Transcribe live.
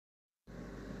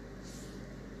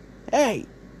Hey,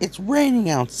 it's raining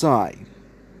outside.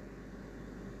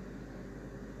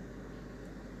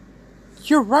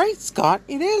 You're right, Scott.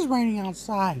 It is raining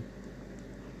outside.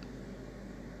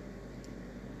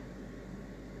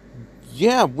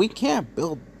 Yeah, we can't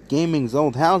build gaming's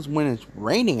old house when it's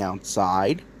raining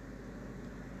outside.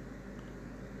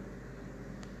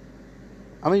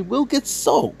 I mean, we'll get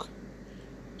soaked.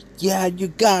 Yeah, you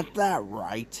got that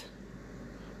right.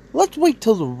 Let's wait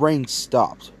till the rain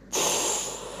stops.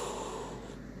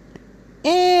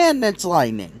 And it's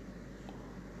lightning.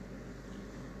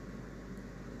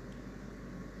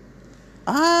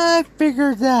 I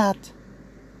figured that.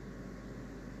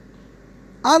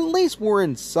 At least we're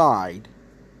inside.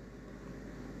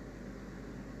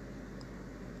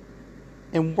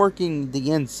 And working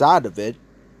the inside of it.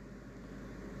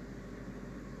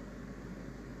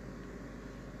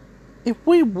 If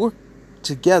we work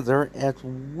together as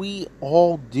we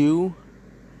all do,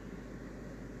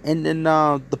 and then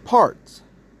the parts,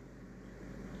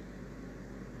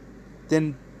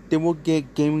 then we'll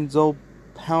get gaming's old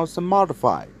house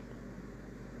modified.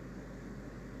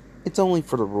 It's only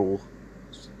for the rule.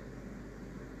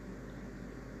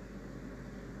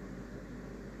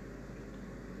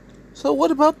 So what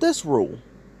about this rule?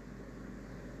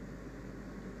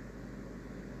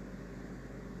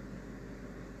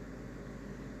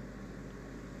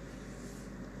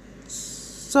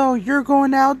 So you're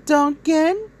going out,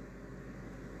 Duncan?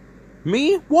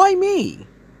 Me? Why me?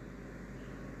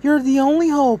 You're the only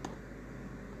hope.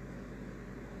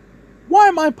 Why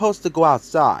am I supposed to go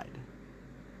outside?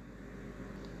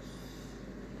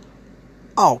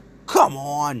 Oh, come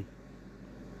on.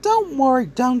 Don't worry,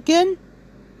 Duncan.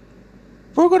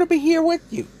 We're going to be here with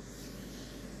you.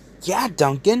 Yeah,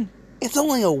 Duncan. It's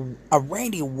only a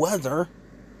rainy weather.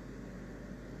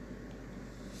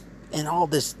 And all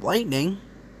this lightning.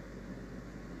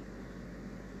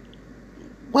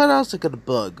 What else is gonna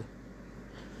bug?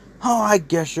 Oh, I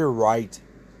guess you're right.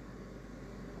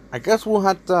 I guess we'll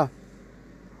have to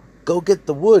go get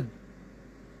the wood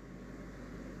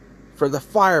for the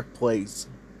fireplace.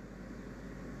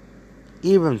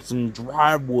 Even some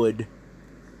dry wood.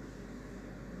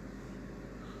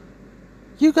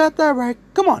 You got that right.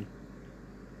 Come on.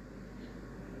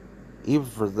 Even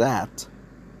for that.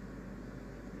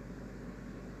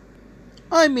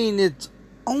 I mean, it's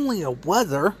only a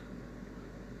weather.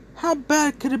 How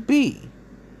bad could it be?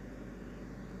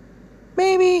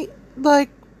 Maybe, like,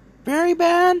 very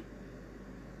bad?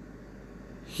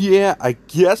 Yeah, I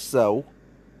guess so.